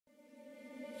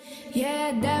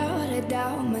Yeah, I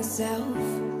doubt myself,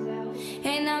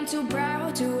 and I'm too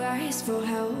proud to ask for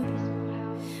help.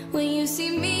 When you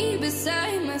see me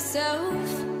beside myself,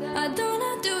 I don't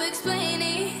have to explain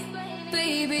it,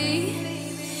 baby.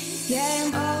 Yeah,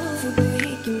 I'm over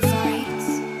picking fights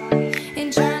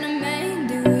and trying to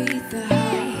mend it with the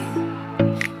high.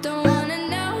 Don't wanna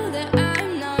know that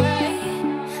I'm not right.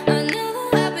 I know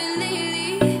that I've been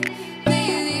lately.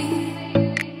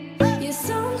 Yeah,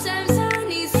 sometimes I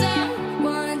need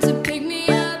someone to pick me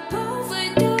up,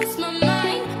 overdose my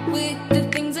mind with the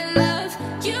things I love.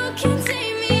 You can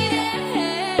take me there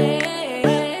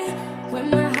when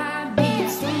my heart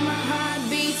beats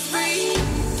free.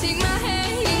 Take my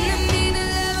hand in the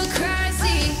middle of a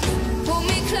crisis. Pull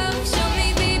me close, show me,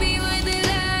 baby, where the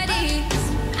light is.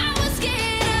 I was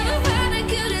scared of what I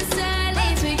couldn't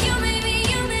silence, but you made me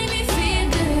feel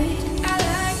good. I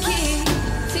like it.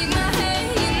 Take my hand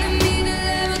in the middle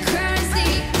of a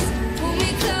crisis. Pull me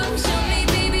close, show me,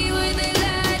 baby, where the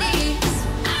light is.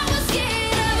 I was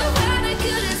scared of what I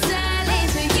couldn't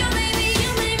silence, but you made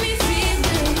me feel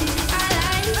good. I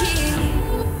like it.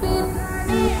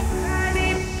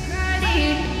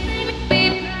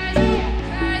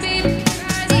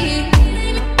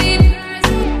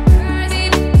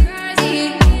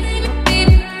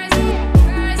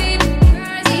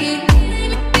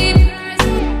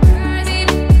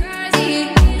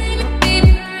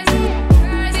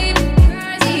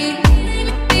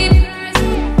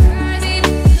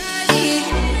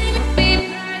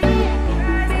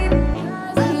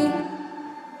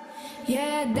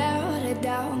 Yeah, I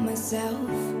doubt myself,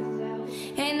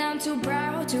 and I'm too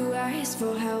proud to ask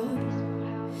for help.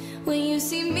 When you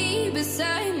see me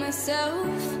beside myself,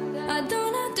 I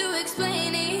don't have to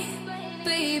explain it,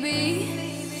 baby.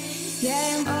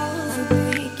 Yeah, I'm over